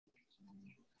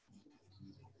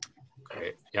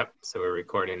Great. Yep. So we're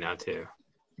recording now too.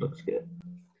 Looks good.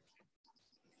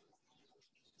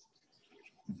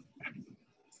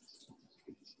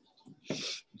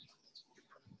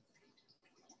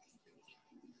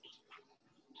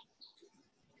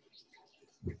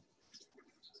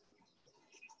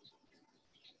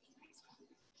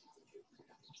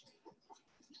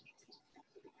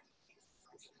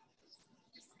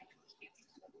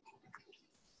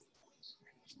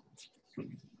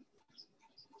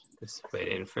 Just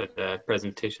waiting for the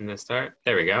presentation to start.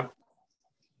 There we go.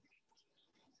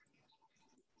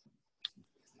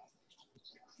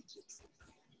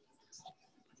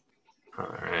 All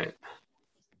right.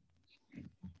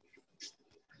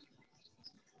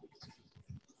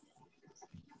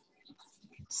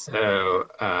 So,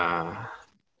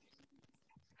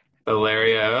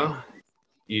 Valerio,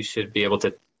 you should be able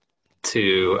to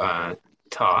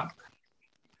talk.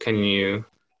 Can you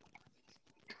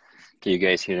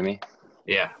guys hear me?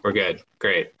 Yeah, we're good.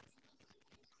 Great.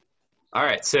 All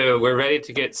right, so we're ready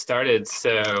to get started.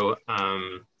 So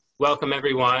welcome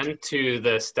everyone to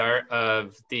the start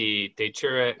of the De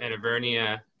Charrette and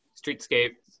Avernia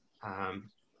Streetscape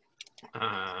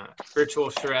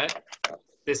virtual charrette.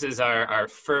 This is our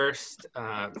first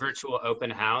virtual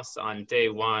open house on day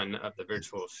one of the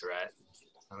virtual charrette.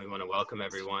 We want to welcome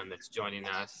everyone that's joining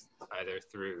us either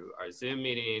through our Zoom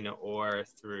meeting or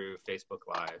through Facebook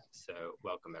Live. So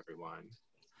welcome everyone.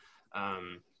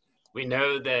 We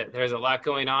know that there's a lot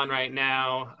going on right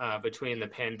now between the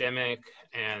pandemic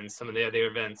and some of the other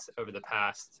events over the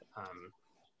past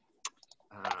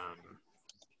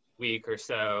week or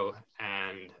so.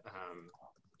 And,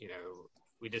 you know,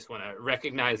 we just want to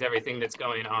recognize everything that's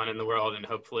going on in the world, and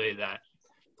hopefully that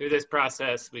through this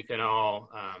process, we can all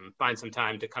find some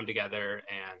time to come together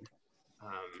and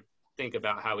think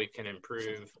about how we can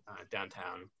improve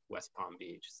downtown West Palm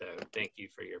Beach. So thank you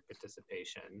for your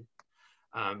participation.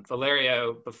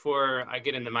 Valerio, before I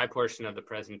get into my portion of the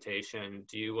presentation,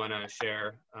 do you want to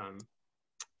share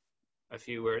a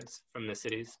few words from the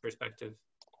city's perspective?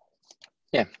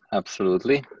 Yeah,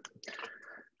 absolutely.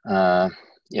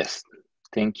 Yes,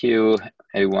 thank you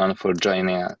everyone for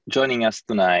joining us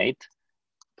tonight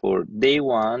for day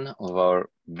one of our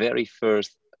very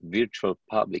first virtual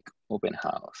public open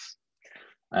house.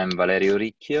 I'm Valerio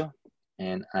Ricchio,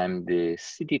 and I'm the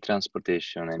city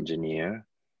transportation engineer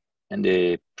and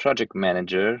the project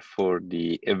manager for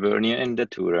the Avernia and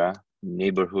Datura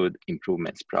Neighborhood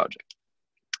Improvements Project.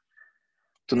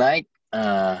 Tonight,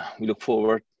 we look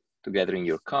forward to gathering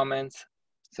your comments,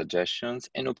 suggestions,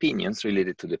 and opinions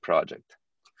related to the project.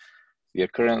 We are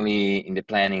currently in the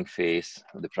planning phase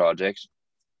of the project,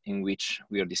 in which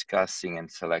we are discussing and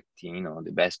selecting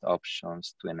the best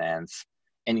options to enhance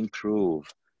and improve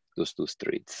those two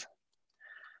streets.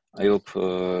 I hope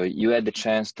you had the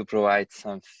chance to provide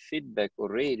some feedback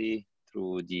already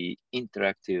through the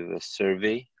interactive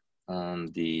survey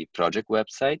on the project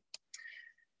website.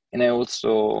 And I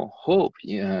also hope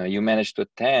you managed to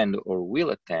attend or will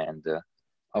attend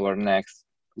our next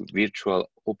virtual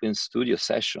open studio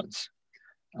sessions.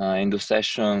 In those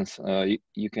sessions,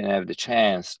 you can have the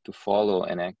chance to follow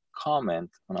and comment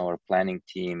on our planning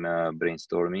team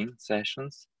brainstorming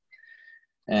sessions.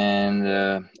 And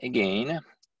again,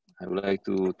 I would like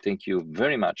to thank you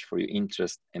very much for your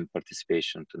interest and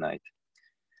participation tonight.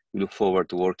 We look forward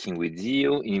to working with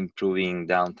you in improving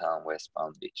downtown West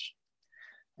Palm Beach.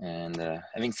 And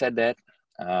having said that,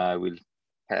 I will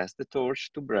pass the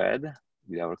torch to Brad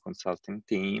with our consulting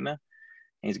team.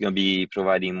 He's going to be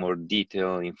providing more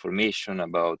detailed information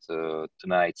about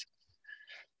tonight's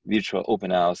virtual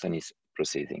open house and his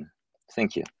proceeding.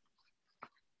 Thank you.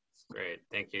 Great,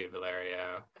 thank you,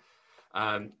 Valerio.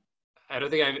 I don't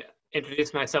think I've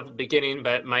introduced myself at the beginning,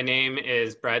 but my name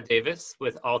is Brad Davis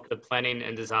with Alta Planning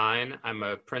and Design. I'm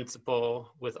a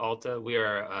principal with Alta. We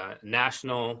are a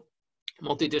national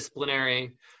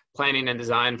multidisciplinary planning and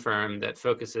design firm that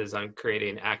focuses on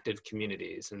creating active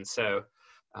communities. And so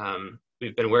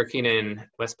we've been working in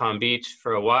West Palm Beach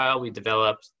for a while. We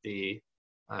developed the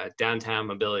Downtown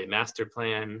Mobility Master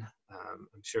Plan. I'm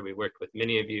sure we worked with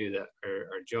many of you that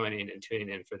are joining and tuning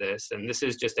in for this. And this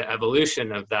is just an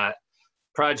evolution of that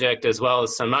project, as well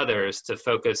as some others, to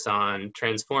focus on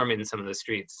transforming some of the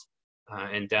streets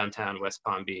in downtown West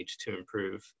Palm Beach to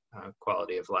improve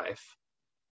quality of life.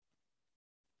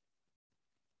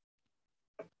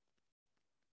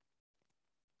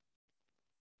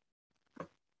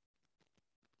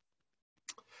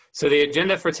 So the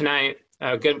agenda for tonight,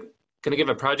 going to give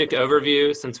a project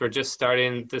overview since we're just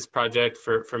starting this project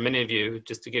for many of you,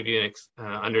 just to give you an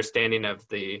understanding of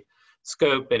the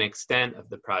scope and extent of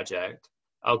the project.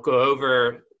 I'll go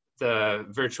over the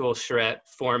virtual charrette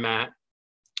format.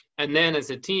 And then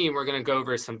as a team, we're going to go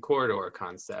over some corridor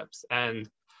concepts. And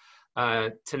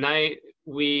tonight,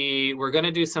 we were going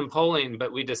to do some polling,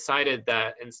 but we decided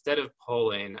that instead of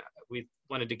polling, we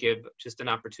wanted to give just an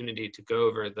opportunity to go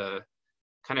over the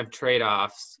kind of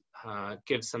trade-offs,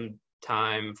 give some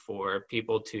time for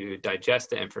people to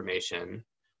digest the information,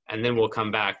 and then we'll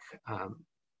come back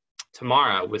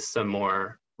tomorrow with some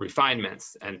more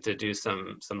refinements and to do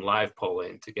some live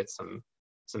polling to get some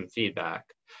feedback.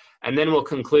 And then we'll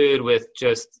conclude with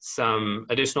just some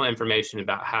additional information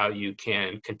about how you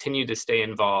can continue to stay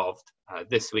involved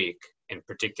this week in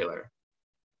particular.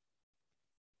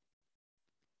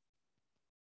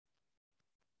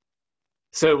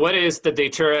 So what is the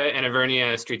Datura and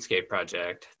Avernia Streetscape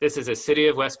Project? This is a City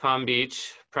of West Palm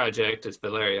Beach project, as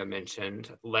Valeria mentioned,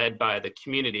 led by the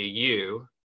community, you,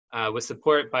 with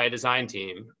support by a design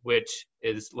team, which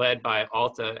is led by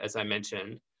Alta, as I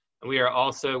mentioned. And we are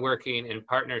also working in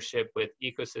partnership with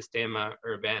Ecosistema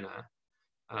Urbana.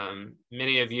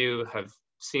 Many of you have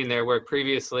seen their work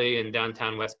previously in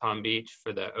downtown West Palm Beach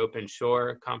for the Open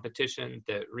Shore competition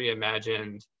that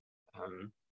reimagined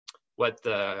what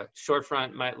the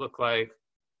shorefront might look like,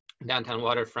 downtown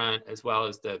waterfront, as well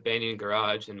as the Banyan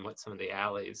Garage and what some of the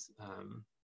alleys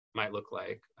might look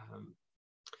like.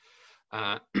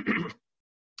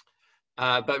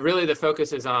 But really the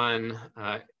focus is on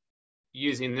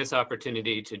using this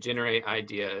opportunity to generate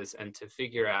ideas and to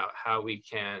figure out how we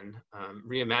can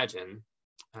reimagine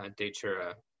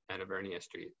Datura and Avernia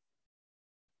Street.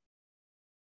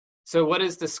 So what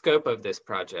is the scope of this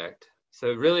project?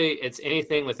 So really it's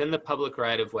anything within the public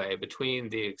right-of-way between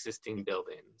the existing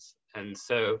buildings. And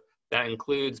so that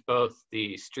includes both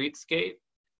the streetscape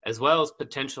as well as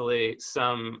potentially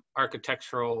some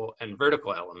architectural and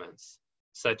vertical elements,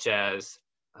 such as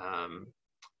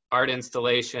art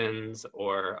installations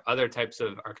or other types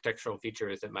of architectural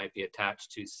features that might be attached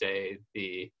to, say,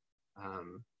 the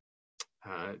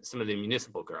some of the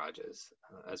municipal garages,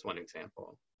 as one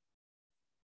example.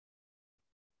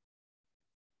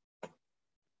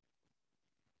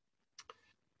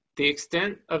 The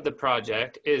extent of the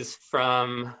project is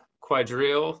from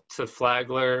Quadrille to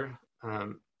Flagler,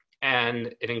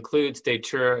 and it includes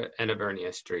Datura and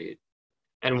Avernia Street.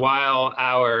 And while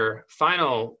our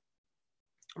final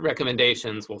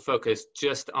recommendations will focus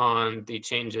just on the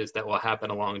changes that will happen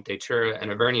along Datura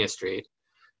and Avernia Street,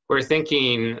 we're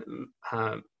thinking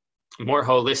more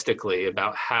holistically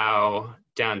about how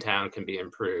downtown can be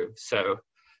improved. So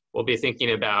we'll be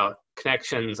thinking about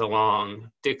connections along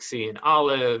Dixie and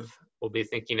Olive. We'll be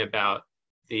thinking about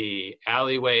the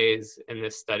alleyways in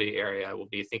this study area. We'll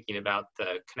be thinking about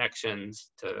the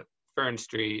connections to Fern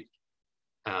Street,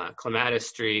 Clematis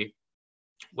Street,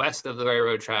 west of the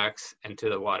railroad tracks, and to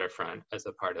the waterfront as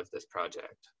a part of this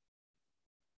project.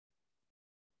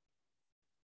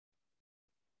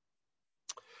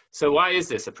 So why is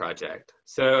this a project?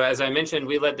 So as I mentioned,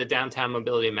 we led the Downtown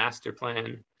Mobility Master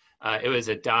Plan. It was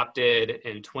adopted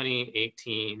in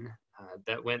 2018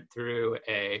 that went through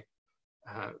a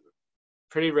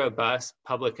pretty robust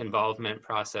public involvement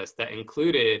process that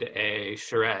included a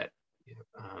charrette,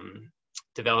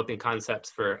 developing concepts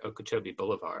for Okeechobee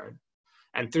Boulevard.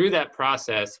 And through that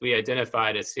process, we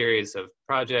identified a series of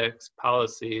projects,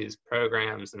 policies,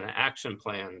 programs, and an action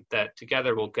plan that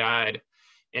together will guide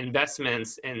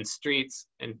investments in streets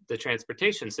and the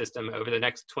transportation system over the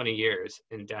next 20 years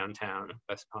in downtown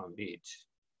West Palm Beach.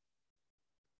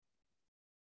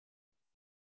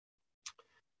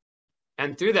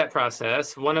 And through that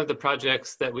process, one of the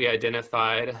projects that we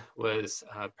identified was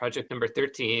project number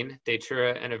 13,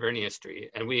 Datura and Avernia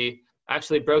Street. And we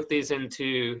actually broke these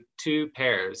into two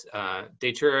pairs,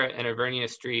 Datura and Avernia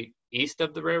Street east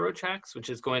of the railroad tracks, which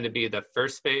is going to be the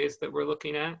first phase that we're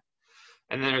looking at.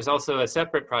 And then there's also a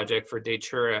separate project for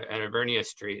Datura and Avernia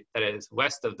Street that is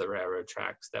west of the railroad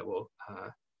tracks that will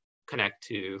connect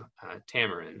to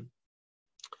Tamarin.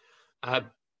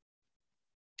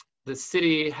 The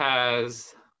city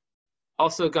has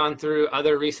also gone through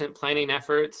other recent planning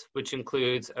efforts, which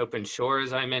includes Open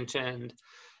Shores, I mentioned,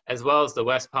 as well as the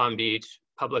West Palm Beach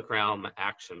Public Realm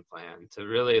Action Plan to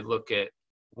really look at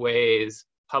ways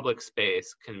public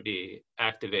space can be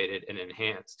activated and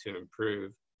enhanced to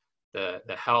improve the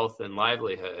health and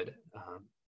livelihood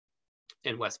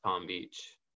in West Palm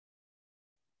Beach.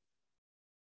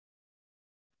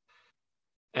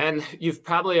 And you've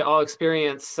probably all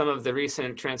experienced some of the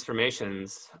recent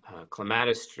transformations,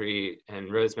 Clematis Street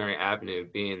and Rosemary Avenue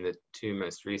being the two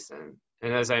most recent.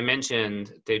 And as I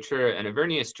mentioned, Datura and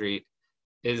Avernia Street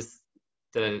is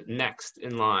the next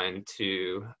in line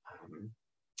to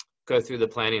go through the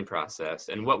planning process.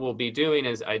 And what we'll be doing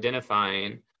is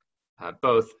identifying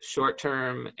both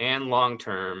short-term and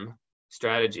long-term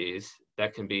strategies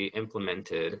that can be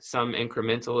implemented, some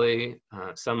incrementally,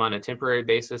 some on a temporary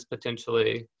basis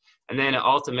potentially, and then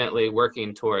ultimately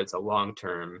working towards a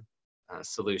long-term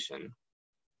solution.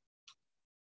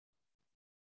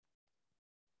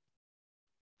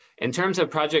 In terms of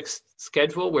project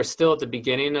schedule, we're still at the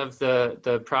beginning of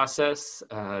the process.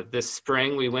 This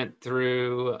spring, we went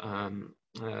through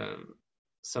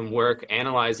some work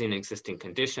analyzing existing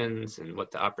conditions and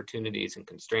what the opportunities and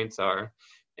constraints are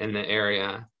in the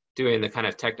area, doing the kind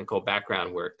of technical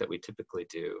background work that we typically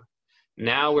do.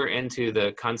 Now we're into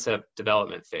the concept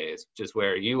development phase, which is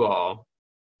where you all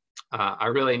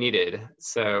are really needed.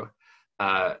 So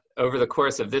over the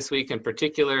course of this week in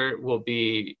particular, we'll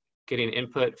be getting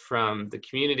input from the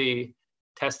community,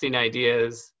 testing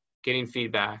ideas, getting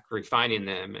feedback, refining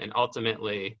them, and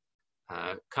ultimately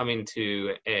coming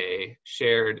to a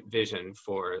shared vision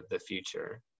for the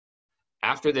future.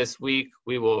 After this week,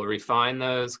 we will refine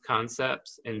those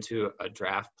concepts into a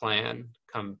draft plan,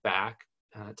 come back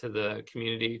to the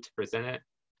community to present it.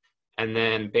 And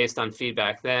then based on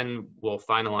feedback, then we'll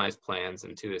finalize plans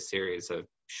into a series of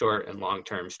short and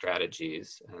long-term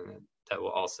strategies that will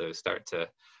also start to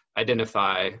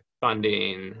identify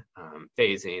funding,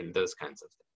 phasing, those kinds of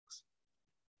things.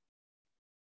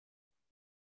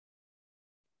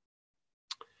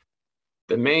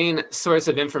 The main source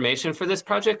of information for this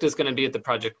project is going to be at the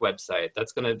project website.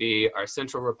 That's going to be our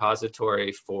central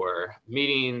repository for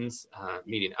meetings,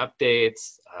 meeting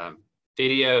updates,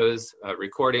 videos,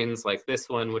 recordings like this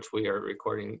one, which we are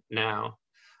recording now.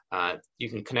 You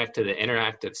can connect to the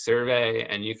interactive survey,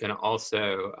 and you can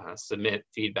also submit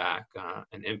feedback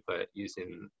and input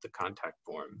using the contact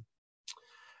form.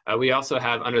 We also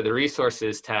have, under the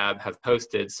resources tab, have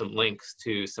posted some links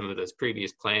to some of those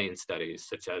previous planning studies,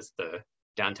 such as the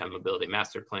Downtown Mobility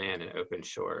Master Plan and Open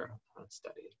Shore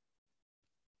study.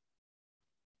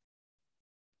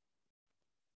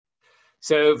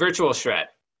 So virtual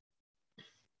charrette.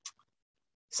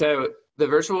 So the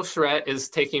virtual charrette is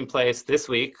taking place this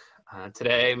week.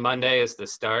 Today, Monday, is the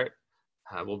start.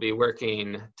 We'll be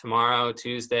working tomorrow,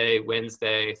 Tuesday,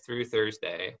 Wednesday, through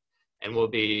Thursday, and we'll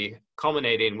be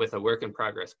culminating with a work in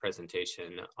progress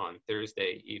presentation on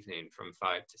Thursday evening from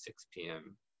 5 to 6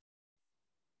 p.m.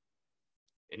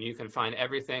 And you can find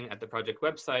everything at the project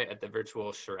website at the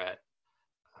virtual charrette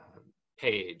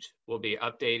page. We'll be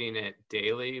updating it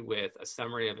daily with a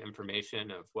summary of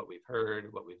information of what we've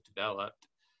heard, what we've developed,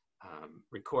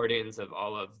 recordings of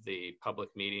all of the public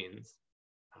meetings,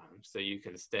 so you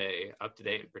can stay up to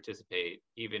date and participate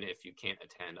even if you can't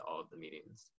attend all of the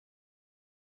meetings.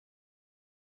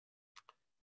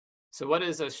 So what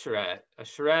is a charrette? A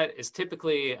charrette is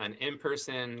typically an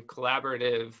in-person,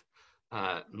 collaborative,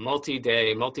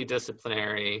 multi-day,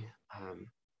 multidisciplinary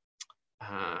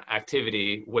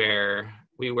activity where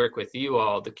we work with you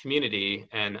all, the community,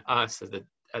 and us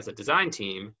as a design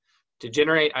team to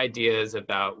generate ideas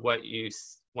about what you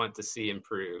want to see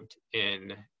improved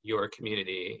in your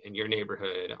community, in your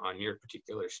neighborhood, on your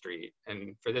particular street.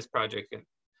 And for this project,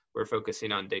 we're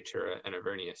focusing on Datura and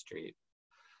Avernia Street.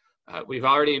 We've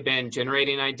already been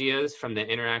generating ideas from the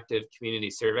interactive community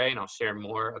survey, and I'll share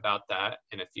more about that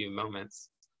in a few moments.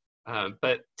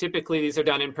 But typically these are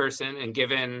done in person, and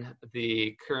given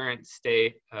the current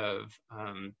state of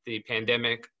the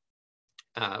pandemic,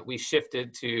 we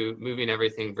shifted to moving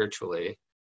everything virtually.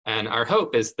 And our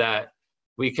hope is that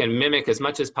we can mimic as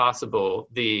much as possible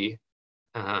the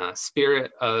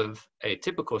spirit of a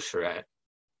typical charrette,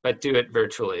 but do it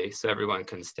virtually so everyone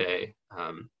can stay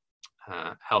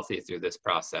healthy through this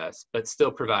process, but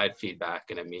still provide feedback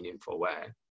in a meaningful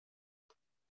way.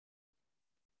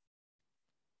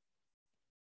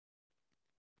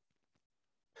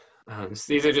 So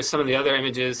these are just some of the other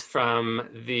images from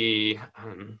the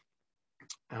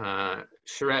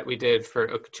charrette we did for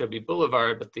Okeechobee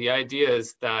Boulevard, but the idea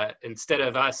is that instead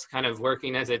of us kind of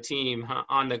working as a team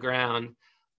on the ground,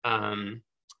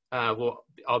 we'll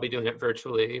all be doing it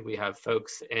virtually. We have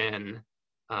folks in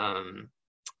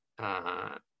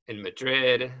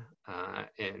Madrid,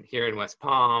 and here in West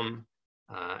Palm,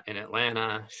 in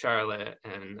Atlanta, Charlotte,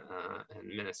 and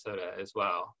Minnesota as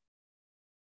well.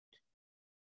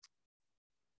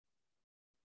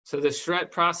 So the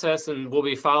charrette process, and we'll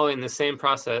be following the same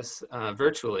process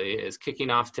virtually, is kicking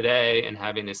off today and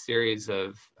having a series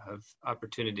of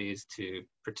opportunities to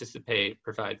participate,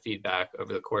 provide feedback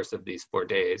over the course of these 4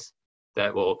 days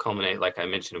that will culminate, like I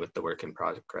mentioned, with the work in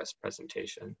progress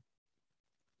presentation.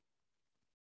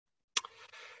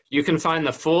 You can find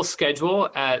the full schedule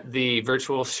at the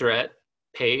virtual charrette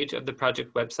page of the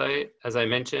project website. As I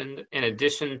mentioned, in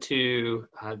addition to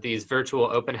these virtual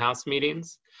open house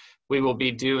meetings, we will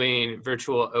be doing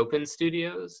virtual open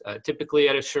studios. Typically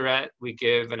at a charrette, we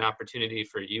give an opportunity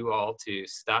for you all to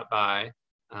stop by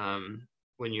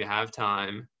when you have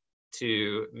time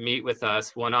to meet with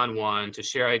us one-on-one, to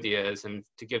share ideas and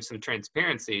to give some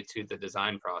transparency to the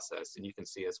design process, and you can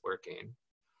see us working.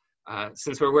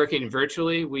 Since we're working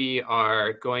virtually, we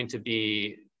are going to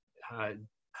be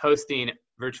hosting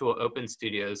virtual open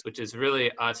studios, which is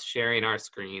really us sharing our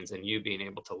screens and you being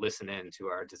able to listen in to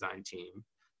our design team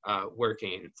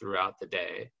working throughout the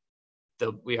day.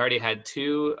 We already had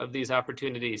 2 of these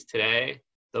opportunities today.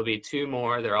 There'll be 2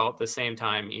 more. They're all at the same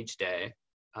time each day,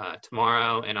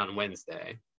 tomorrow and on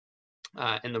Wednesday.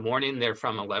 In the morning, they're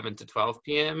from 11 to 12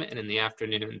 p.m. and in the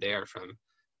afternoon, they're from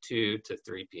 2 to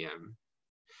 3 p.m.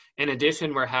 In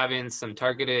addition, we're having some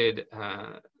targeted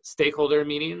stakeholder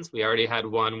meetings. We already had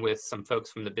one with some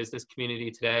folks from the business community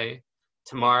today.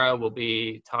 Tomorrow, we'll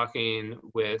be talking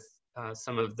with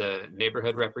some of the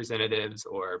neighborhood representatives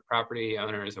or property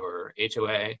owners or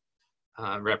HOA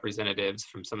representatives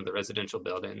from some of the residential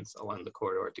buildings along the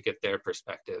corridor to get their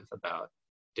perspective about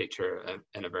Daytura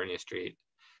and Ivernia Street.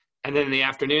 And then in the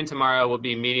afternoon tomorrow, we'll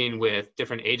be meeting with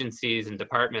different agencies and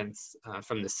departments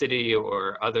from the city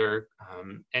or other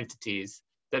entities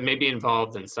that may be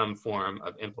involved in some form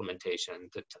of implementation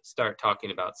to start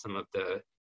talking about some of the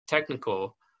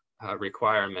technical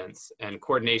requirements and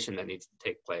coordination that needs to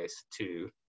take place to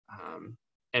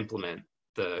implement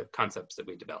the concepts that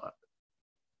we develop.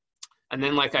 And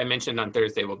then, like I mentioned, on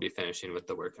Thursday, we'll be finishing with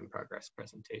the work in progress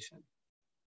presentation.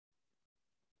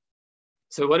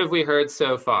 So what have we heard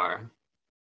so far?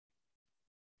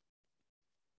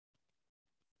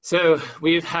 So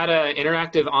we've had an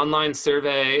interactive online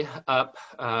survey up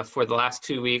for the last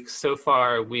 2 weeks. So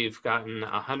far, we've gotten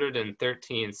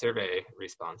 113 survey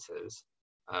responses.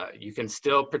 You can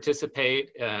still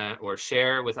participate or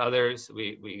share with others.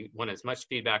 We want as much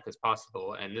feedback as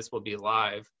possible, and this will be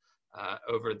live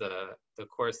over the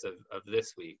course of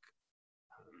this week.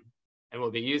 And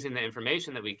we'll be using the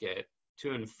information that we get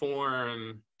to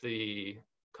inform the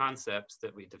concepts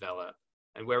that we develop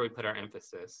and where we put our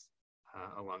emphasis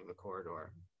along the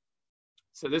corridor.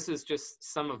 So this is just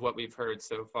some of what we've heard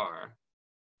so far.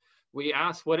 We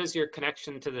asked, what is your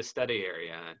connection to the study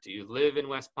area? Do you live in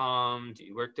West Palm? Do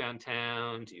you work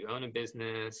downtown? Do you own a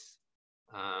business?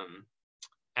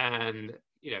 And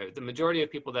you know, the majority of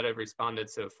people that have responded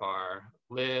so far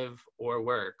live or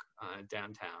work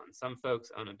downtown. Some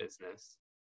folks own a business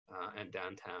and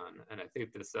downtown. And I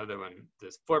think this other one,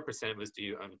 this 4% was, do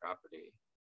you own property?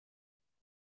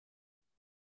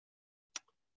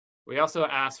 We also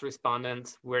asked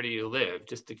respondents, where do you live?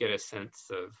 Just to get a sense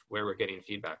of where we're getting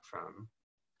feedback from.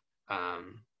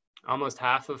 Almost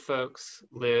half of folks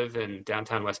live in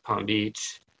downtown West Palm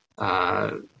Beach.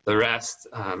 The rest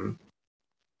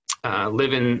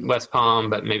live in West Palm,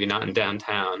 but maybe not in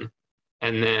downtown.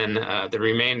 And then the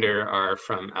remainder are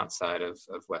from outside of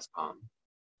West Palm.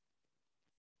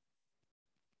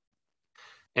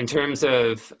 In terms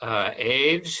of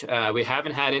age, we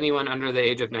haven't had anyone under the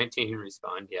age of 19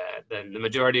 respond yet. Then the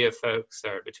majority of folks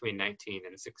are between 19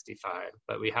 and 65,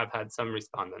 but we have had some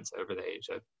respondents over the age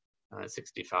of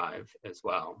 65 as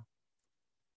well.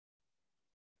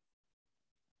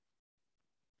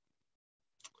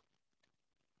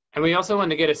 And we also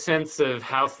wanted to get a sense of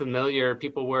how familiar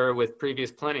people were with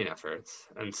previous planning efforts.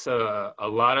 And so a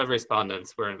lot of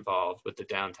respondents were involved with the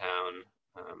downtown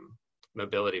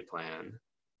mobility plan.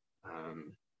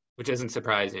 Which isn't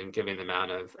surprising given the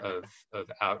amount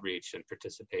of outreach and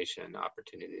participation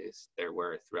opportunities there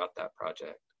were throughout that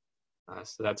project.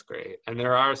 So that's great. And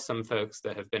there are some folks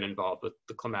that have been involved with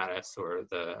the Clematis or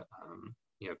the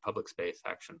Public Space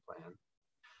Action Plan.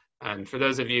 And for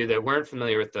those of you that weren't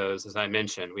familiar with those, as I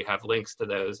mentioned, we have links to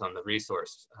those on the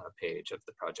resource page of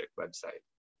the project website.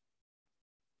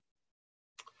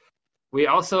 We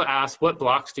also asked, what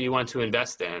blocks do you want to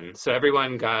invest in? So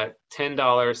everyone got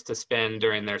 $10 to spend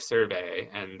during their survey,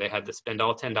 and they had to spend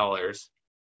all $10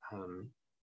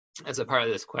 as a part of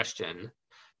this question.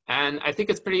 And I think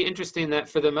it's pretty interesting that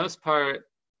for the most part,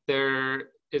 there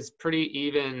is pretty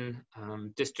even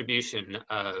distribution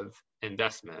of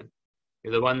investment.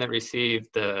 The one that received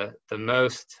the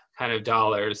most kind of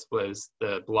dollars was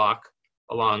the block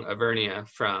along Ivernia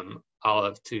from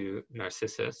Olive to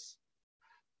Narcissus.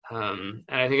 And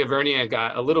I think Ivernia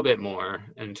got a little bit more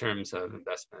in terms of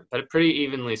investment, but pretty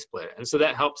evenly split. And so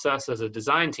that helps us as a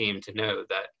design team to know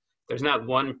that there's not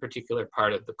one particular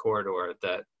part of the corridor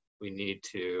that we need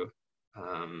to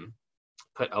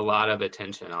put a lot of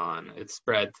attention on. It's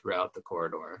spread throughout the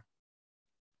corridor.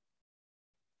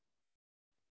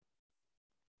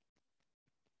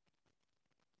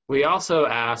 We also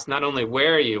asked not only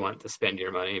where you want to spend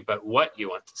your money, but what you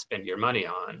want to spend your money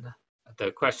on.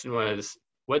 The question was,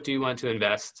 what do you want to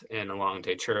invest in along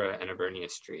Datura and Ivernia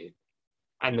Street?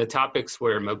 And the topics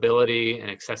were mobility and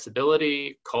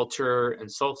accessibility, culture and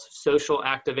social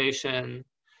activation,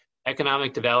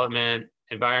 economic development,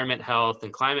 environment health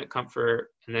and climate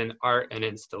comfort, and then art and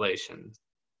installations.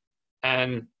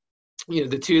 And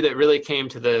the two that really came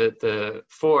to the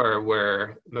fore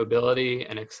were mobility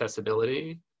and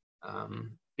accessibility,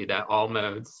 be that all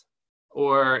modes,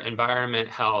 or environment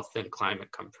health and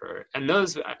climate comfort. And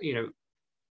those,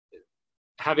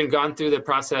 having gone through the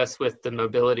process with the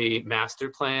mobility master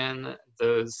plan,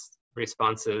 those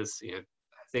responses, I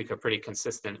think are pretty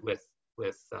consistent with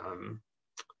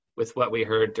what we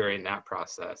heard during that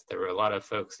process. There were a lot of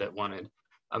folks that wanted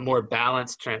a more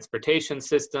balanced transportation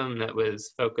system that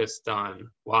was focused on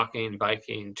walking,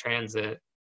 biking, transit,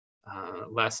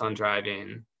 less on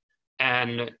driving.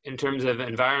 And in terms of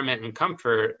environment and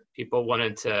comfort, people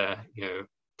wanted to,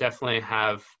 definitely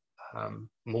have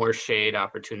more shade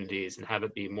opportunities and have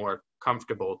it be more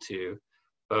comfortable to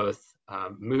both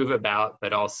move about,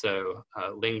 but also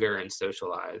linger and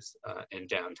socialize in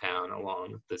downtown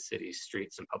along the city's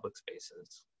streets and public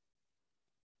spaces.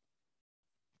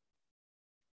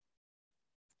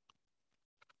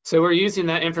 So we're using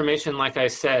that information, like I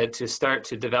said, to start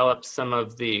to develop some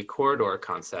of the corridor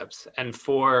concepts. And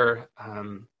for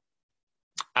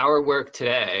our work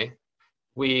today,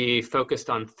 we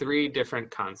focused on 3 different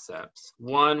concepts.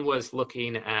 One was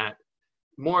looking at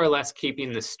more or less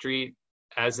keeping the street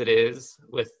as it is,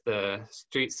 with the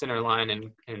street center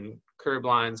line and curb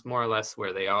lines more or less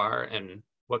where they are, and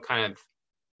what kind of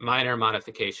minor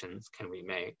modifications can we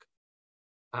make.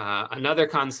 Another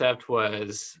concept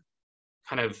was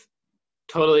kind of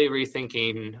totally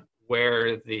rethinking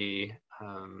where the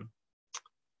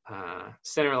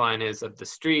center line is of the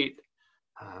street,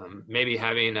 maybe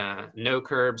having no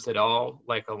curbs at all,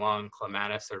 like along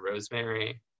Clematis or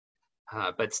Rosemary,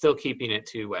 but still keeping it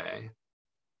 2-way.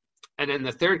 And then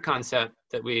the third concept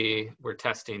that we were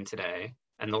testing today,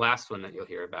 and the last one that you'll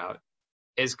hear about,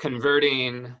 is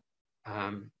converting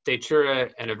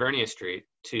Datura and Ivernia Street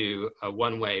to a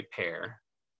 1-way pair.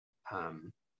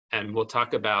 And we'll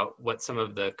talk about what some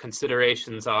of the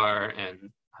considerations are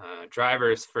and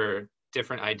drivers for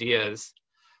different ideas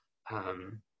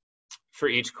for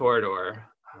each corridor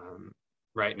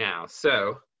right now.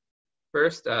 So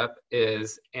first up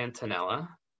is Antonella.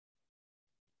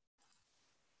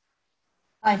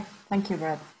 Hi, thank you,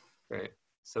 Brad. Great.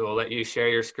 So we'll let you share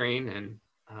your screen and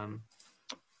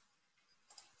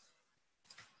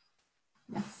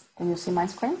yes, can you see my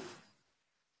screen?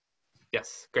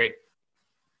 Yes, great.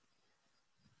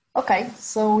 Okay,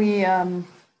 so we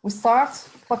start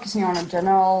focusing on a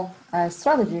general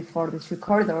strategy for the 2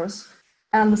 corridors,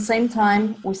 and at the same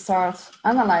time we start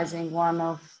analyzing one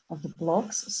of the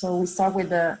blocks. So we start with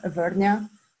the Ivernia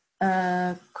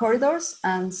corridors,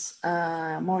 and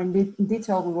more in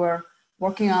detail we were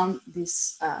working on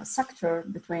this sector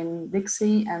between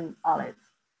Dixie and Olive.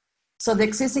 So the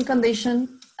existing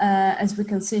condition, as we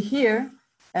can see here,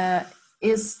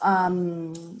 is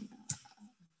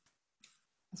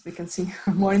as we can see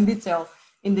more in detail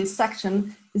in this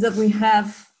section, is that we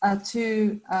have a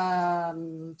two-way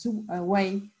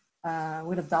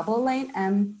with a double lane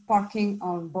and parking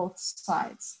on both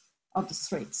sides of the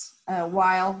streets,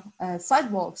 while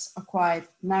sidewalks are quite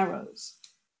narrow.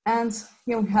 And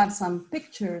here we have some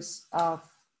pictures of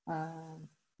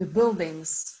the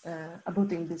buildings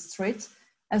abutting the street.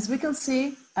 As we can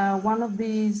see, one of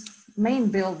these main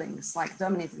buildings, like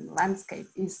dominating the landscape,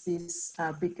 is this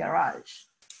big garage.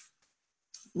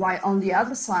 While on the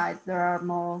other side, there are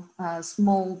more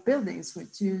small buildings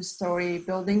with 2-story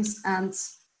buildings and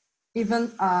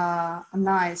even a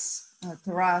nice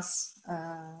terrace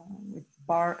with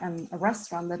bar and a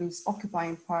restaurant that is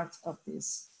occupying part of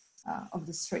this of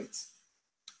the street.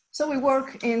 So we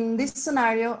work in this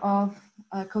scenario of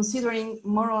considering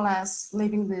more or less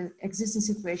leaving the existing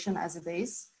situation as it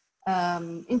is,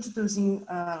 introducing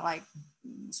like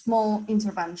small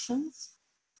interventions.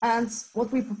 And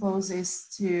what we propose is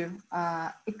to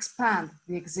expand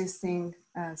the existing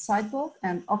sidewalk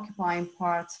and occupying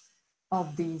part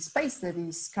of the space that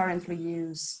is currently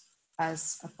used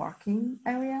as a parking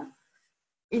area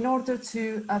in order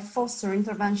to foster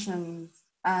intervention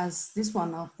as this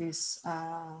one of this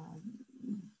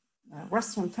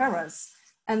restaurant terrace,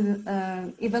 and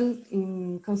even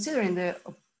in considering the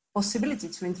possibility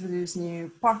to introduce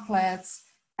new parklets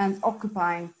and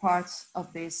occupying parts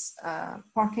of this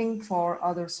parking for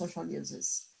other social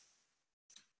uses.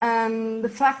 And the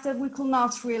fact that we could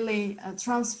not really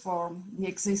transform the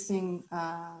existing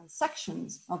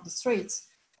sections of the streets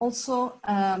also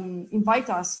invite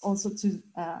us also to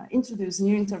introduce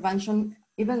new intervention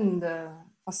even in the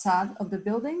facade of the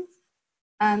building.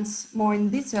 And more in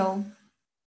detail,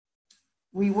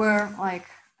 we were like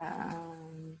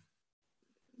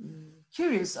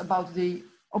curious about the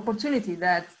opportunity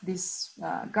that this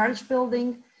garage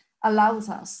building allows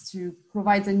us to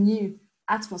provide a new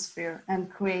atmosphere and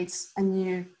creates a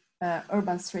new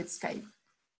urban streetscape.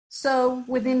 So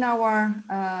within our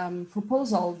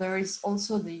proposal, there is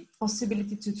also the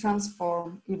possibility to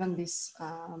transform even this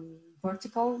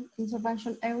vertical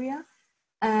intervention area,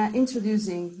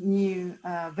 introducing new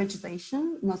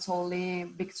vegetation, not only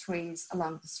big trees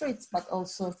along the streets, but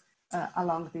also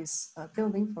along this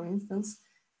building, for instance.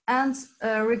 And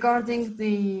regarding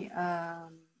the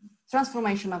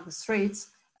transformation of the streets,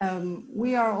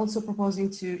 we are also proposing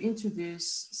to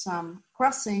introduce some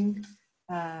crossing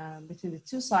between the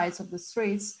two sides of the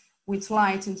streets with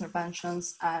light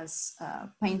interventions as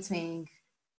painting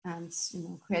and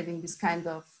creating this kind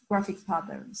of graphic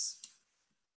patterns.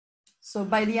 So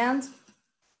by the end,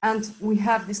 and we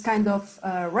have this kind of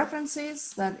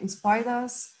references that inspired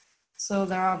us. So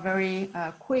there are very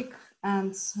quick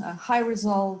and high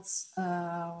results,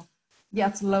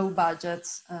 yet low budget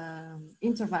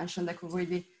intervention that could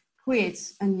really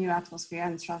create a new atmosphere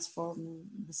and transform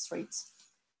the streets.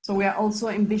 So we are also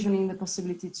envisioning the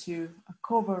possibility to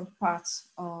cover parts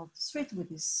of the street with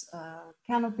this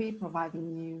canopy,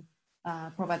 providing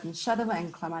shadow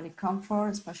and climatic comfort,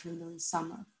 especially during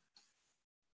summer.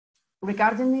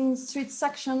 Regarding the street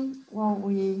section, well,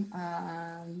 we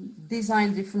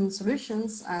designed different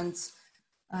solutions, and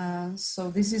so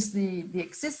this is the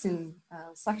existing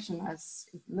section as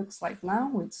it looks like now,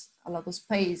 with a lot of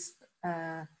space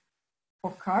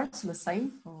for cars, let's say,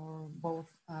 for both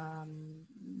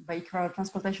vehicular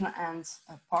transportation and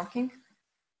parking.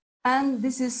 And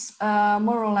this is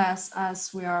more or less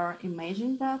as we are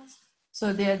imagining that.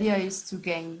 So the idea is to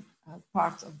gain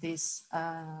part of this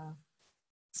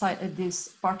this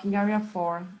parking area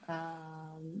for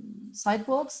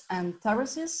sidewalks and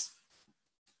terraces,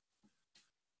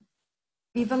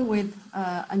 even with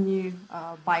a new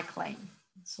bike lane.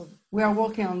 So we are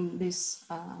working on these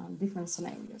different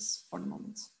scenarios for the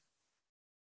moment.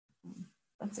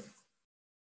 That's it.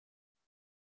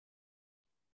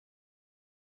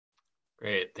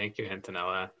 Great, thank you,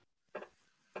 Antonella.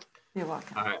 You're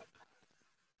welcome. All right.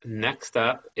 Next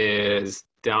up is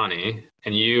Donnie,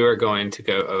 and you are going to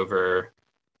go over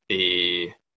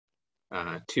the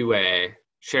two-way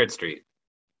shared street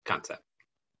concept.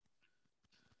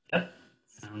 Yep,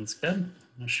 sounds good. I'm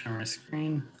gonna share my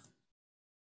screen.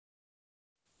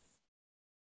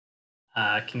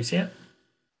 Can you see it?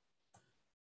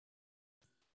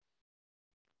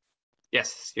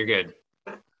 Yes, you're good.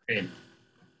 Great.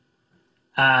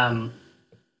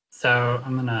 So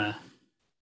I'm gonna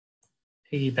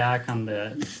piggyback on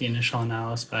the initial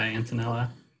analysis by Antonella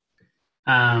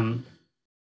and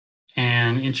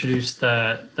introduce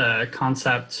the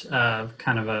concept of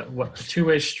kind of a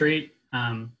two-way street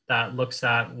that looks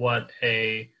at what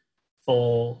a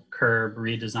full curb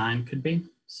redesign could be.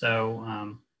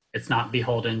 So it's not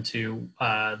beholden to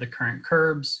the current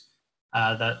curbs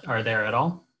that are there at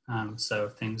all. So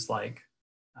things like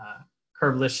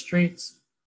curbless streets,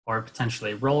 or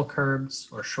potentially roll curbs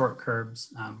or short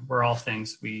curbs, were all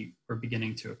things we're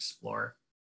beginning to explore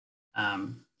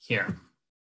here.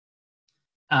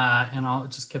 And I'll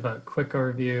just give a quick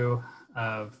overview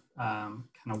of kind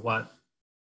of what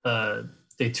the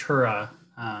Datura,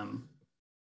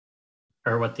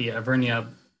 or what the Avernia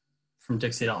from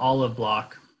Dixie to Olive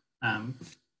block,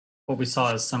 what we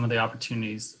saw as some of the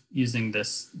opportunities using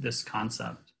this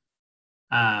concept.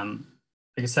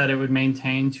 Like I said, it would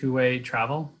maintain two-way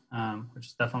travel, which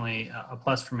is definitely a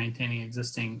plus for maintaining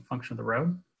existing function of the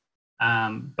road.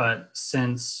 But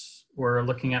since we're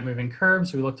looking at moving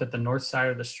curbs, we looked at the north side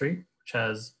of the street, which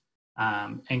has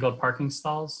angled parking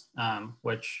stalls,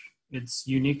 which it's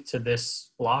unique to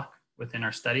this block within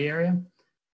our study area.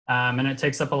 And it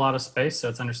takes up a lot of space, so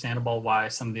it's understandable why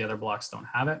some of the other blocks don't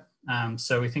have it.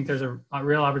 So we think there's a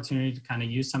real opportunity to kind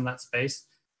of use some of that space,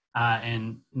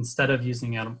 and instead of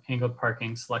using angled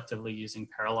parking, selectively using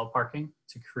parallel parking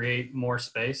to create more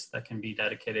space that can be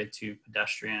dedicated to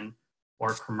pedestrian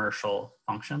or commercial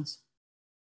functions.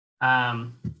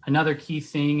 Another key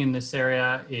thing in this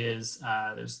area is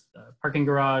there's a parking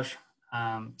garage.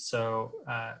 So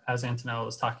as Antonella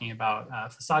was talking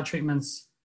about facade treatments,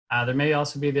 there may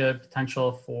also be the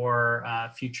potential for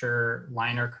future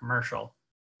liner commercial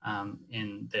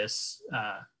in this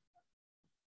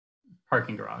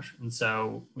parking garage. And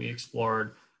so we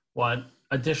explored what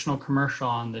additional commercial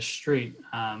on this street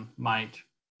might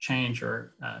change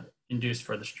or induce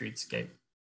for the streetscape.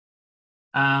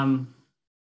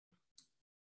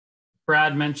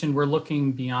 Brad mentioned we're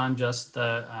looking beyond just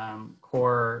the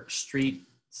core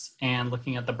streets and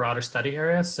looking at the broader study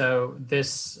area. So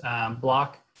this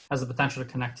block has the potential to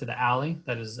connect to the alley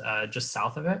that is just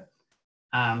south of it.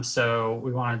 So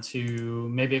we wanted to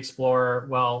maybe explore,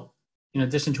 well, in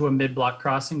addition to a mid-block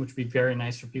crossing, which would be very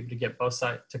nice for people to get both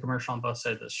sides to commercial on both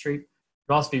sides of the street, it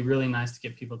would also be really nice to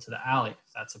get people to the alley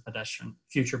if that's a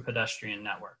future pedestrian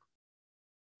network.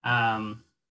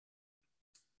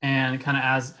 And kind of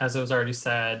as it was already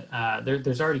said,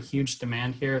 there's already huge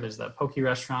demand here. There's the Poke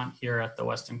restaurant here at the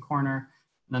western corner.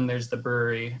 And then there's the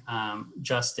brewery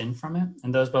just in from it.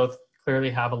 And those both clearly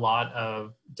have a lot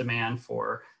of demand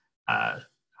for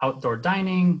outdoor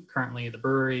dining. Currently the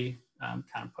brewery kind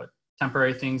of put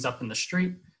temporary things up in the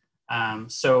street.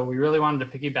 So we really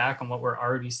wanted to piggyback on what we're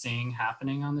already seeing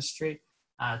happening on the street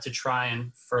to try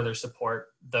and further support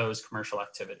those commercial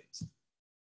activities.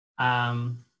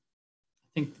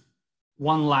 I think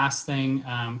one last thing,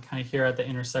 kind of here at the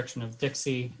intersection of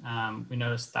Dixie, we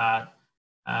noticed that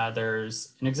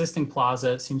there's an existing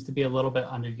plaza. It seems to be a little bit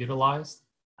underutilized.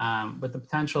 With the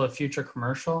potential of future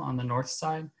commercial on the north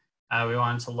side, we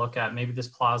wanted to look at maybe this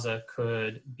plaza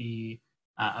could be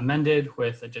amended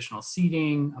with additional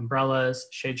seating, umbrellas,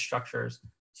 shade structures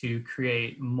to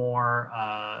create more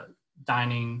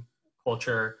dining,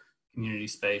 culture, community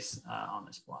space on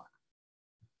this block.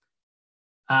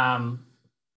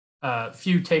 A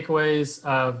few takeaways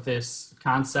of this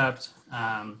concept.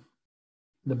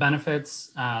 The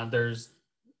benefits, there's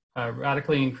a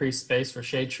radically increased space for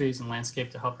shade trees and landscape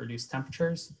to help reduce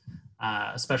temperatures,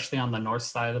 especially on the north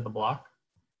side of the block.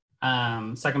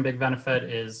 Second big benefit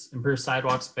is improved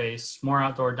sidewalk space, more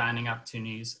outdoor dining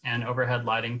opportunities, and overhead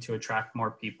lighting to attract more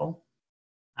people.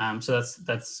 So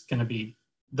that's going to be,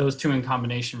 those two in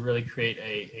combination really create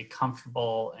a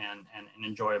comfortable and an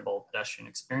enjoyable pedestrian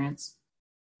experience.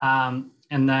 And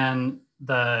then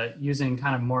using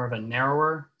kind of more of a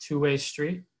narrower two-way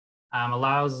street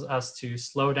allows us to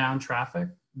slow down traffic,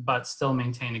 but still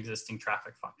maintain existing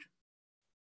traffic function.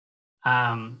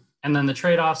 And then the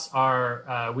trade-offs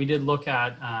are, we did look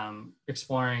at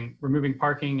exploring removing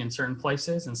parking in certain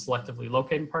places and selectively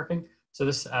locating parking. So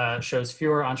this shows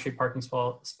fewer on-street parking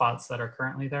spots that are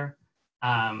currently there.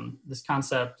 This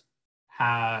concept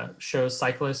shows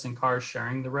cyclists and cars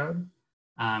sharing the road.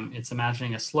 It's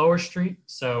imagining a slower street,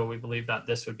 so we believe that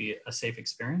this would be a safe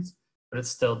experience, but it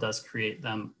still does create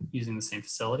them using the same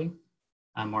facility,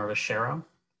 more of a share-out.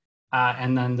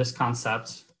 And then this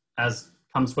concept, as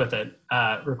comes with it,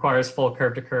 requires full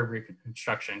curb-to-curb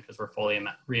reconstruction because we're fully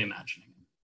reimagining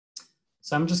it.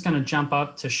 So I'm just going to jump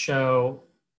up to show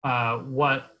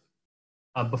what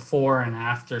a before and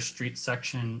after street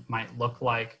section might look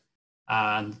like.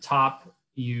 On the top,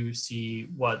 you see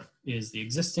what is the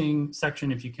existing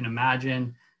section, if you can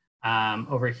imagine.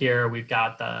 Over here, we've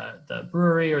got the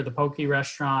brewery or the Poke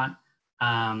restaurant.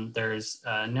 There's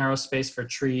a narrow space for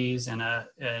trees and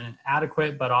an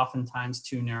adequate, but oftentimes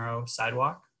too narrow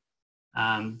sidewalk.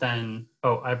 Then,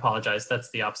 oh, I apologize, that's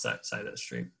the opposite side of the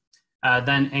street.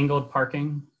 Then angled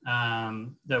parking,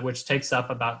 which takes up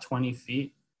about 20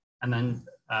 feet. And then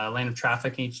lane of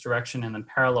traffic in each direction, and then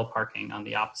parallel parking on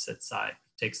the opposite side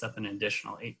takes up an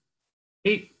additional 8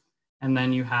 feet. And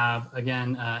then you have,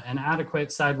 again, an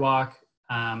adequate sidewalk,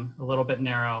 a little bit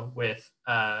narrow with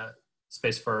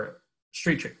space for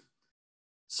street tree.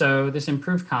 So this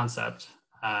improved concept,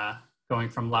 going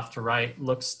from left to right,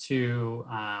 looks to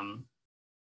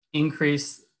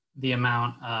increase the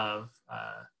amount of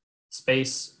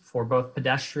space for both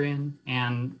pedestrian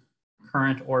and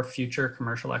current or future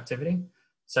commercial activity.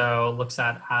 So looks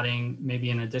at adding maybe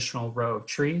an additional row of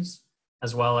trees,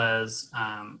 as well as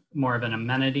more of an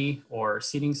amenity or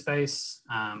seating space,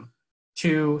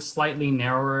 2 slightly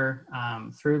narrower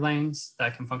through lanes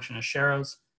that can function as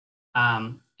sharrows,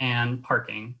 and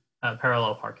parking,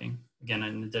 parallel parking, again,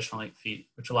 an additional 8 feet,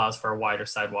 which allows for a wider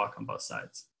sidewalk on both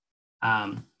sides.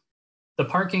 The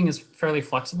parking is fairly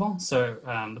flexible, so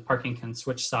the parking can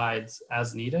switch sides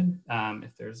as needed.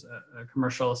 If there's a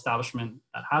commercial establishment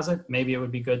that has it, maybe it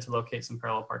would be good to locate some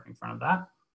parallel parking in front of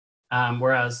that.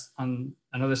 Whereas on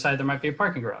another side, there might be a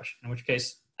parking garage, in which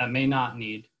case that may not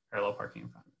need parallel parking in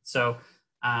front of it. So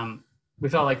we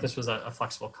felt like this was a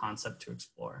flexible concept to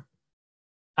explore.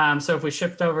 So if we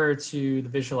shift over to the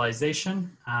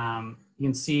visualization, you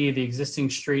can see the existing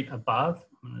street above.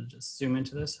 I'm going to just zoom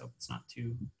into this, hope it's not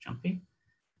too jumpy.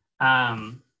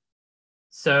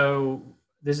 So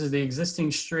this is the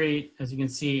existing street. As you can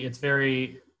see, it's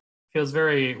feels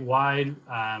very wide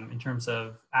in terms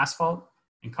of asphalt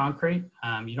and concrete.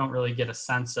 You don't really get a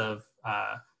sense of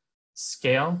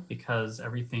scale because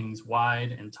everything's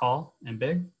wide and tall and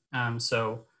big.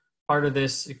 So part of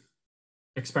this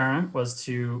experiment was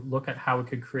to look at how we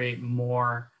could create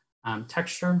more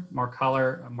texture, more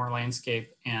color, more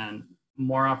landscape, and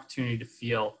more opportunity to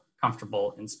feel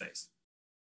comfortable in space.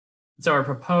 So our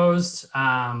proposed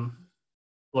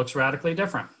looks radically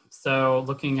different. So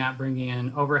looking at bringing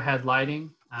in overhead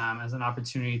lighting as an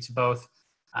opportunity to both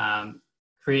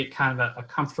create kind of a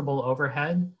comfortable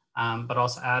overhead, but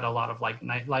also add a lot of like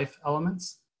nightlife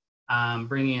elements.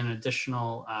 Bringing in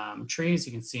additional trees.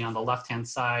 You can see on the left-hand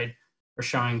side, we're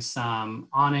showing some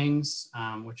awnings,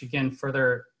 which again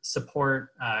further support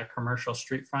commercial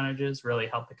street frontages, really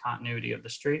help the continuity of the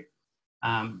street,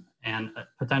 and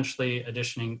potentially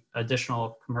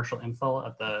additional commercial infill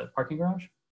at the parking garage.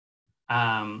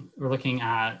 We're looking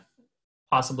at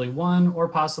possibly 1 or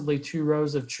possibly 2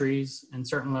 rows of trees in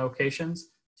certain locations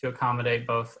to accommodate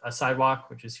both a sidewalk,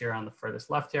 which is here on the furthest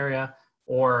left area,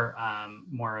 or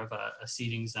more of a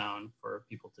seating zone for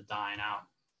people to dine out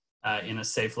in a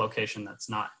safe location that's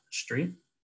not street.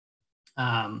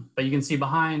 But you can see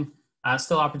behind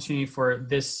still opportunity for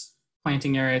this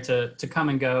planting area to come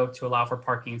and go to allow for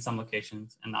parking in some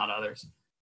locations and not others.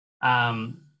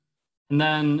 And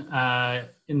then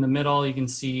in the middle, you can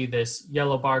see this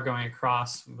yellow bar going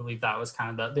across. We believe that was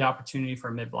kind of the opportunity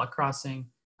for mid-block crossing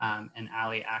and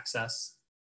alley access.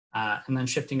 And then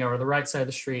shifting over to the right side of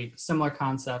the street, similar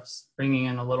concepts, bringing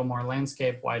in a little more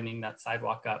landscape, widening that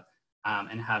sidewalk up,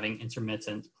 and having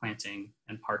intermittent planting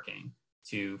and parking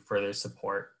to further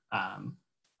support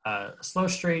a slow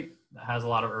street that has a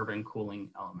lot of urban cooling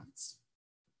elements.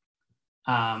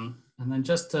 And then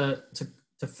just to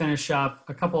finish up,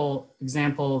 a couple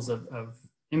examples of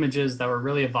images that were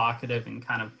really evocative and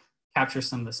kind of capture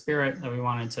some of the spirit that we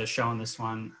wanted to show in this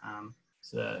one.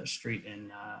 It's a street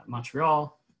in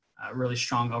Montreal, really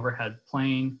strong overhead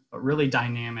plane, but really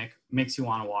dynamic, makes you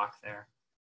want to walk there.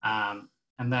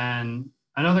 And then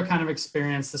another kind of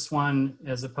experience, this one,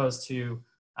 as opposed to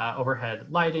overhead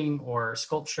lighting or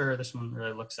sculpture, this one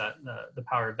really looks at the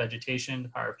power of vegetation, the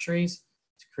power of trees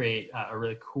to create a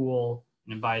really cool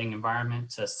and inviting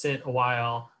environment to sit a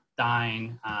while,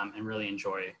 dine, and really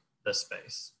enjoy the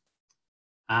space.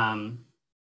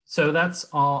 So that's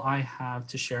all I have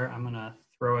to share. I'm gonna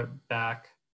throw it back,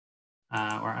 or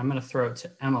I'm gonna throw it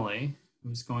to Emily,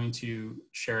 who's going to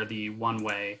share the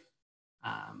one-way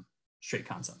street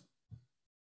concept.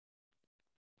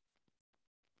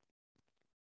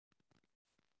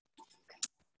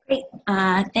 Great,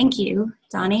 thank you,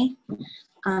 Donnie.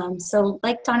 So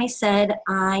like Donnie said,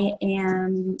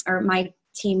 my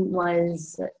team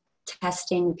was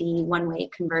testing the one-way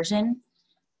conversion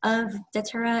of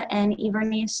Datura and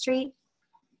Ivernia Street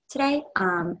today.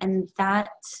 And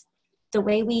the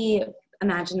way we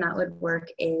imagine that would work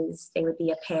is they would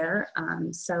be a pair.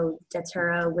 So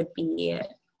Datura would be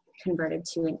converted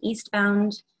to an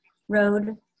eastbound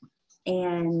road,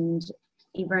 and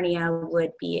Ivernia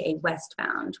would be a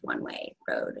westbound one-way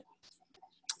road.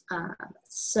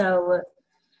 So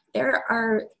there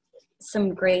are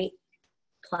some great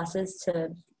pluses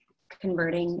to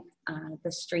converting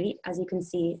the street. As you can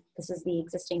see, this is the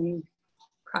existing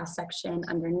cross-section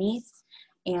underneath.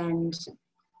 And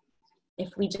if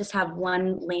we just have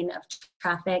one lane of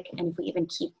traffic, and if we even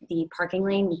keep the parking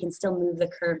lane, we can still move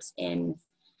the curbs in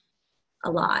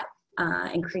a lot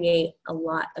and create a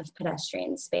lot of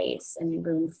pedestrian space and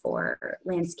room for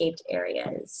landscaped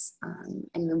areas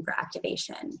and room for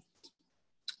activation.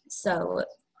 So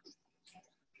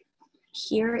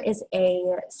here is a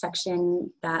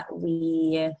section that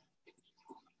we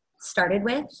started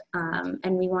with,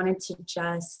 and we wanted to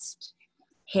just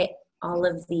hit all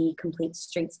of the complete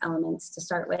streets elements to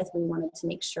start with. We wanted to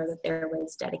make sure that there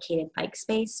was dedicated bike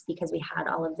space because we had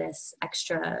all of this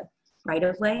extra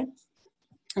right-of-way.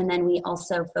 And then we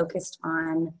also focused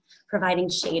on providing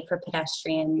shade for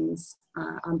pedestrians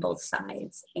on both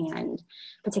sides, and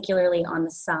particularly on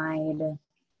the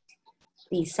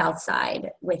south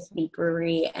side with the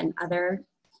brewery and other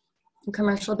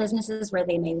commercial businesses where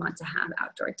they may want to have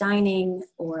outdoor dining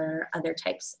or other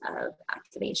types of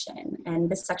activation. And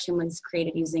this section was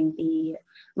created using the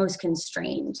most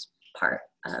constrained part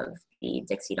of the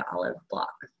Dixie to Olive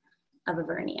block of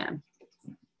Ivernia.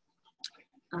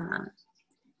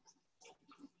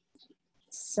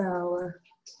 So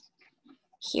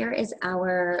here is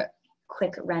our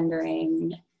quick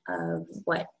rendering of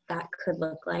what that could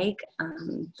look like.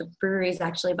 The brewery is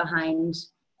actually behind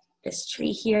this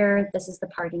tree here. This is the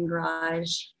parking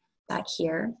garage back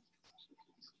here.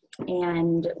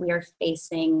 And we are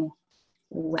facing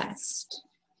west.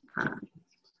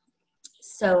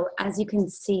 So as you can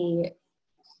see,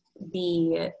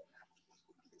 the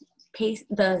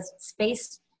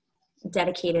space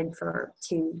dedicated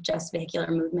to just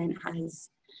vehicular movement has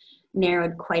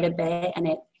narrowed quite a bit, and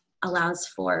it allows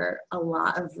for a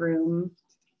lot of room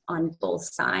on both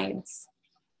sides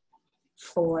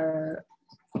for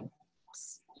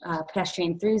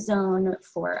pedestrian through zone,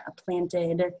 for a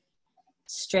planted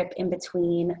strip in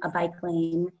between a bike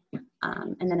lane,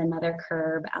 and then another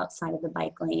curb outside of the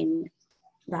bike lane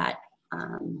that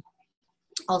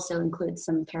also includes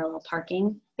some parallel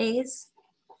parking bays.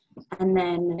 And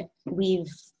then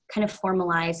we've kind of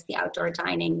formalized the outdoor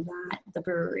dining that the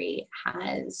brewery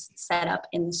has set up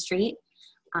in the street,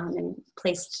 and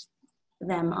placed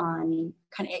them on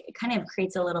it kind of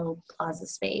creates a little plaza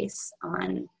space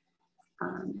on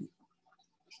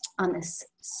this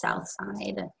south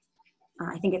side.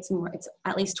 I think it's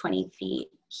at least 20 feet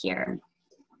here.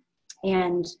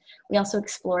 And we also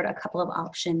explored a couple of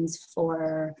options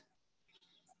for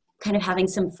kind of having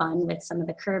some fun with some of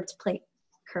the curbed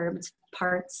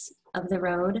parts of the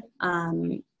road.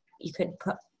 You could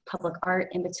put public art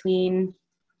in between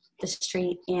the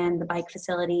street and the bike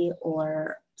facility,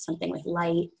 or something with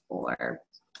light or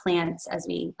plants, as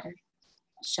we are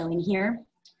showing here.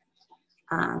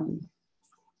 And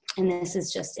this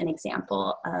is just an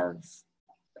example of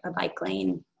a bike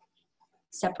lane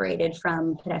separated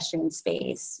from pedestrian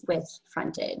space with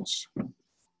frontage.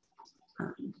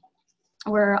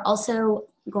 We're also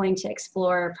going to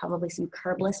explore probably some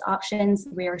curbless options.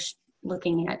 We are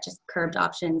looking at just curbed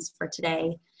options for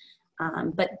today,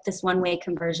 but this one-way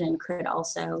conversion could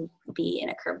also be in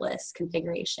a curbless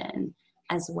configuration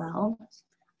as well.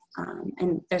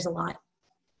 And there's a lot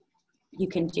you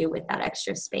can do with that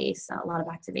extra space, a lot of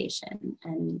activation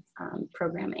and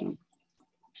programming.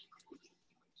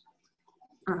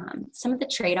 Some of the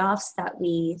trade-offs that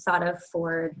we thought of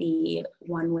for the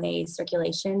one-way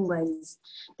circulation was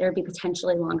there would be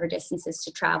potentially longer distances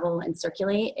to travel and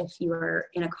circulate if you were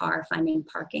in a car finding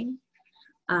parking.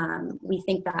 We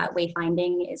think that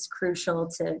wayfinding is crucial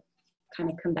to kind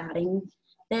of combating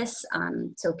this,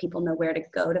 so people know where to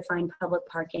go to find public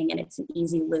parking, and it's an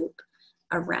easy loop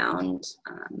around.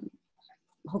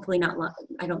 Hopefully not long.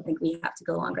 I don't think we have to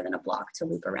go longer than a block to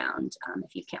loop around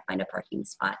if you can't find a parking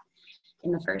spot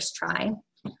in the first try.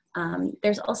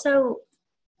 There's also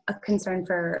a concern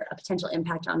for a potential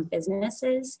impact on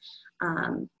businesses,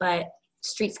 but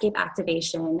streetscape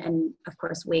activation and of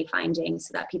course wayfinding,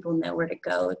 so that people know where to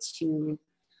go to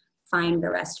find the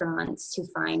restaurants, to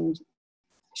find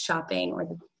shopping or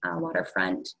the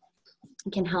waterfront,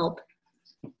 can help,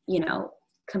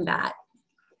 combat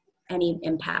any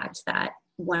impact that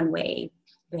one-way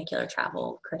vehicular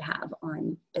travel could have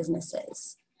on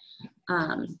businesses.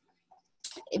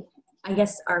 I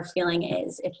guess our feeling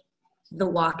is if the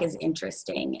walk is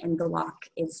interesting and the walk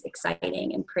is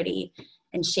exciting and pretty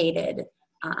and shaded,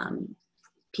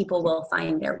 people will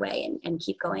find their way and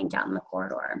keep going down the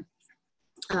corridor.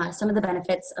 Some of the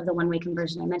benefits of the one-way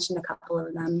conversion, I mentioned a couple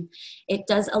of them. It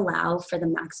does allow for the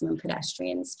maximum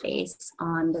pedestrian space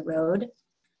on the road,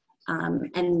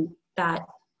 and that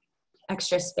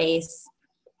extra space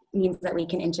means that we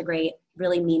can integrate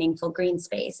really meaningful green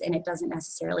space, and it doesn't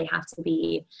necessarily have to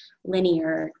be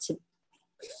linear to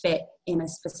fit in a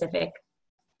specific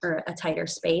or a tighter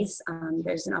space.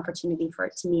 There's an opportunity for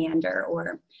it to meander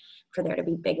or for there to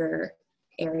be bigger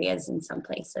areas in some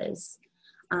places.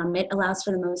 It allows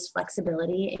for the most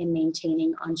flexibility in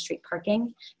maintaining on-street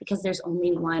parking because there's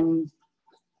only one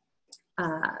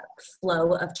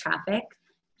flow of traffic.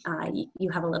 You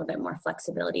have a little bit more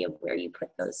flexibility of where you put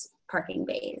those parking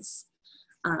bays.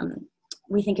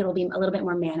 We think it'll be a little bit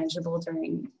more manageable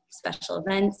during special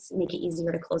events, make it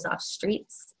easier to close off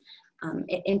streets.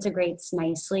 It integrates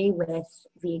nicely with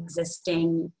the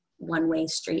existing one-way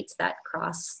streets that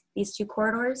cross these two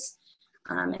corridors,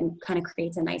 and kind of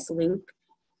creates a nice loop.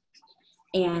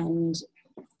 And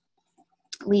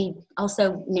we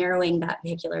also, narrowing that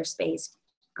vehicular space,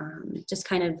 just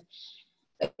kind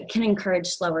of can encourage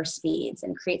slower speeds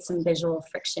and create some visual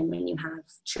friction when you have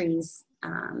trees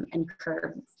and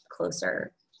curb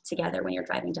closer together when you're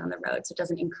driving down the road. So it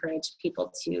doesn't encourage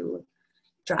people to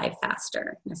drive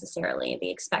faster necessarily. They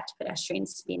expect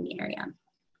pedestrians to be in the area.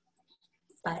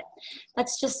 But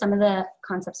that's just some of the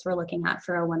concepts we're looking at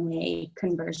for a one-way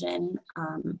conversion.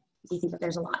 We think that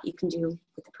there's a lot you can do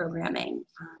with the programming,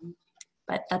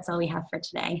 but that's all we have for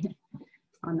today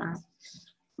on that.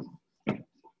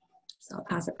 So I'll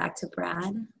pass it back to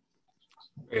Brad.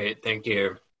 Great, thank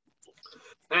you.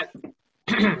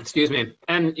 Excuse me.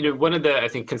 And one of the, I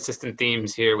think, consistent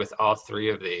themes here with all three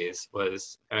of these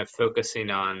was kind of focusing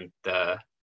on the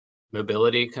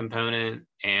mobility component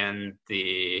and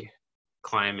the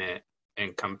climate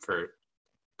and comfort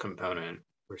component.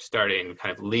 We're starting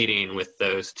kind of leading with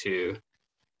those two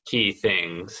key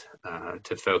things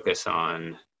to focus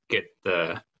on, get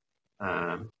the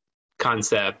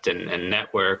concept and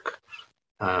network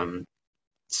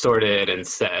sorted and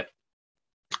set,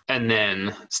 and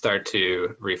then start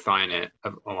to refine it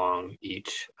along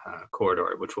each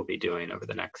corridor, which we'll be doing over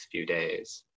the next few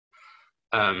days.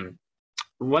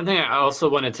 One thing I also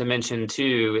wanted to mention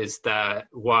too is that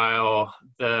while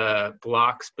the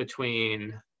blocks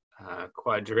between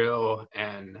Quadrille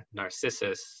and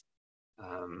Narcissus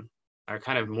are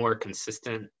kind of more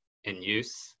consistent in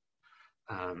use,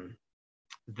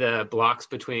 the blocks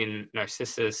between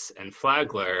Narcissus and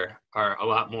Flagler are a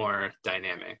lot more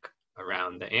dynamic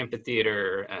around the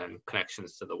amphitheater and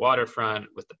connections to the waterfront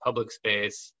with the public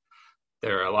space.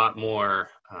 There are a lot more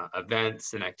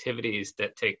events and activities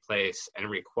that take place and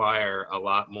require a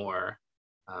lot more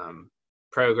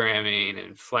programming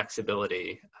and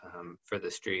flexibility for the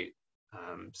street,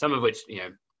 some of which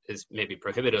is maybe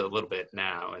prohibited a little bit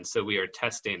now. And so we are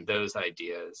testing those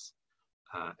ideas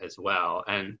as well.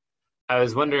 And I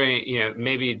was wondering,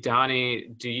 maybe Donnie,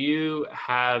 do you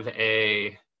have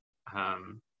a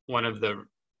one of the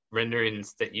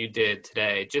renderings that you did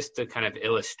today just to kind of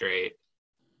illustrate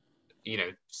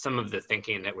some of the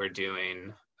thinking that we're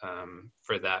doing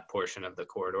for that portion of the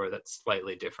corridor that's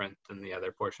slightly different than the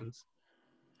other portions?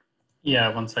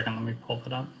 Yeah, 1 second, let me pull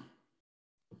it up.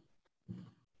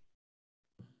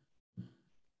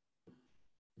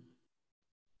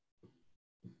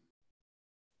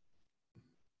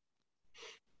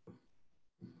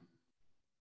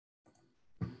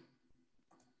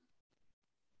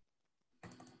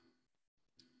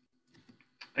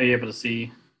 Are you able to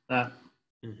see that?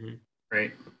 Mm-hmm.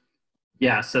 Great.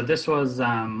 Yeah, so this was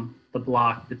the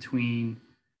block between,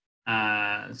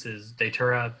 this is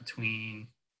Datura between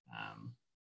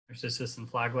Narcissus and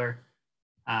Flagler.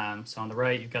 So on the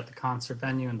right, you've got the concert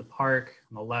venue and the park.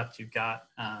 On the left, you've got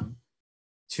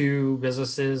two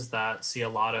businesses that see a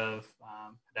lot of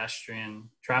pedestrian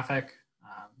traffic.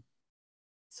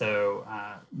 So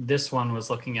this one was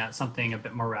looking at something a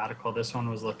bit more radical. This one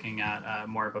was looking at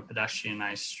more of a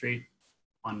pedestrianized street,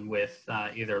 one with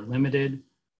either limited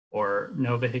or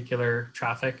no vehicular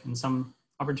traffic in some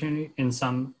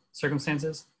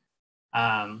circumstances.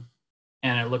 And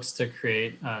it looks to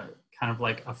create kind of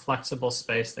like a flexible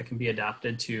space that can be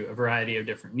adapted to a variety of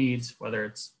different needs, whether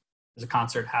there's a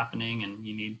concert happening and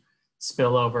you need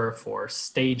spillover for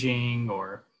staging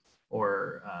or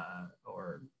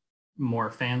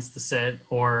more fans to sit,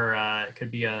 or it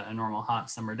could be a normal hot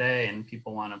summer day and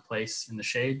people want a place in the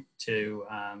shade to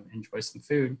enjoy some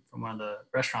food from one of the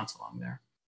restaurants along there.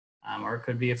 Or it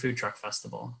could be a food truck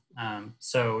festival.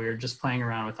 So we were just playing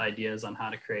around with ideas on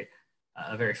how to create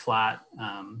a very flat,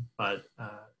 but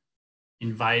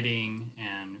inviting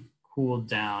and cooled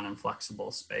down and flexible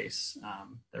space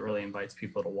that really invites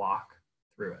people to walk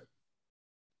through it.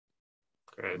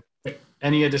 Great.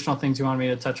 Any additional things you want me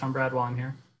to touch on, Brad, while I'm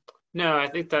here? No, I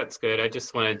think that's good. I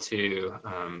just wanted to,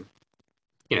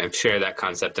 share that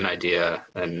concept and idea.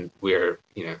 And we're,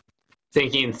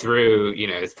 thinking through,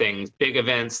 things, big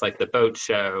events like the boat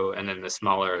show, and then the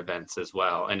smaller events as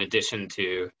well, in addition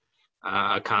to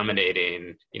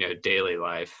accommodating, daily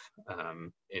life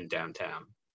in downtown.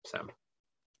 So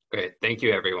great. Thank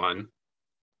you, everyone.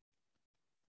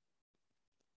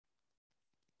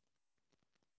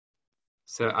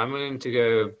 So I'm going to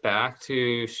go back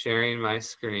to sharing my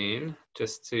screen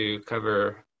just to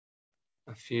cover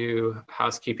a few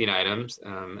housekeeping items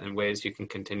and ways you can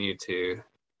continue to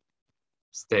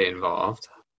stay involved.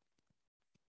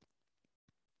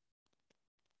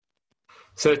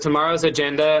 So tomorrow's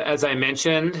agenda, as I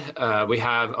mentioned, we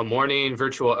have a morning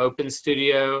virtual open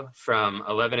studio from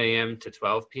 11 a.m. to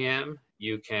 12 p.m.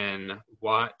 You can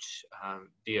watch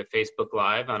via Facebook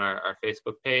Live on our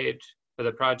Facebook page for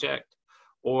the project,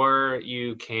 or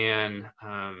you can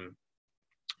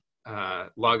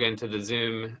log into the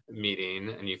Zoom meeting,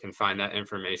 and you can find that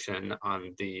information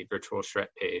on the virtual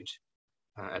charrette page,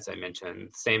 as I mentioned.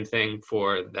 Same thing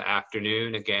for the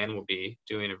afternoon. Again, we'll be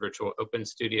doing a virtual open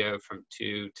studio from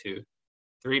 2 to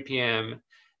 3 p.m.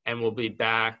 And we'll be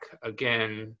back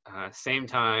again, same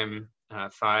time,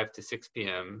 5 to 6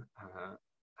 p.m.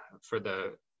 For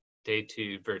the day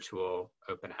 2 virtual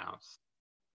open house.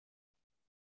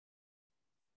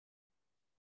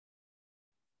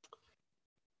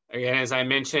 Again, as I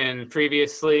mentioned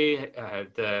previously,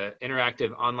 the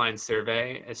interactive online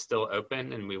survey is still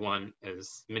open, and we want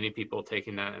as many people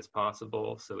taking that as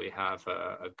possible. So we have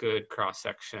a good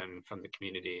cross-section from the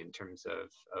community in terms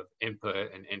of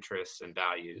input and interests and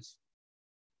values.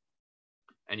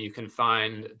 And you can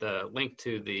find the link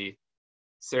to the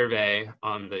survey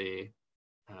on the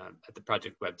at the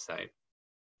project website.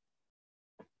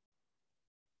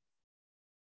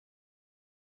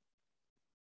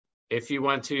 If you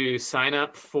want to sign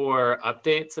up for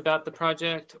updates about the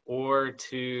project or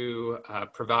to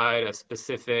provide a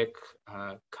specific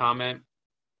comment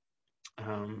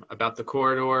about the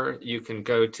corridor, you can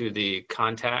go to the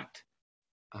contact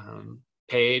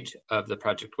page of the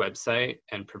project website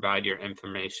and provide your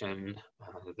information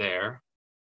there.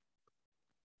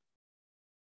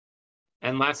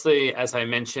 And lastly, as I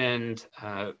mentioned,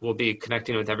 we'll be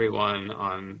connecting with everyone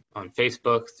on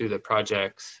Facebook through the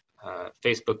project's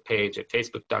Facebook page at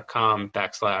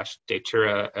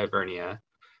facebook.com/Datura Alvernia.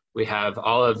 We have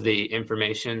all of the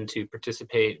information to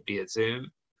participate via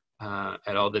Zoom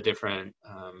at all the different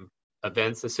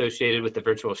events associated with the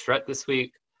virtual charrette this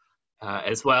week,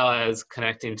 as well as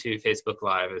connecting to Facebook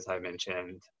Live, as I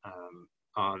mentioned,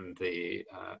 on the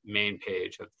main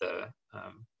page of the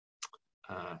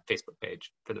Facebook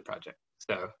page for the project.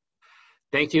 So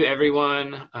thank you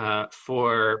everyone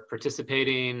for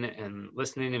participating and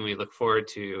listening, and we look forward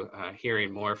to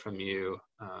hearing more from you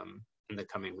in the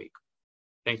coming week.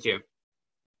 Thank you.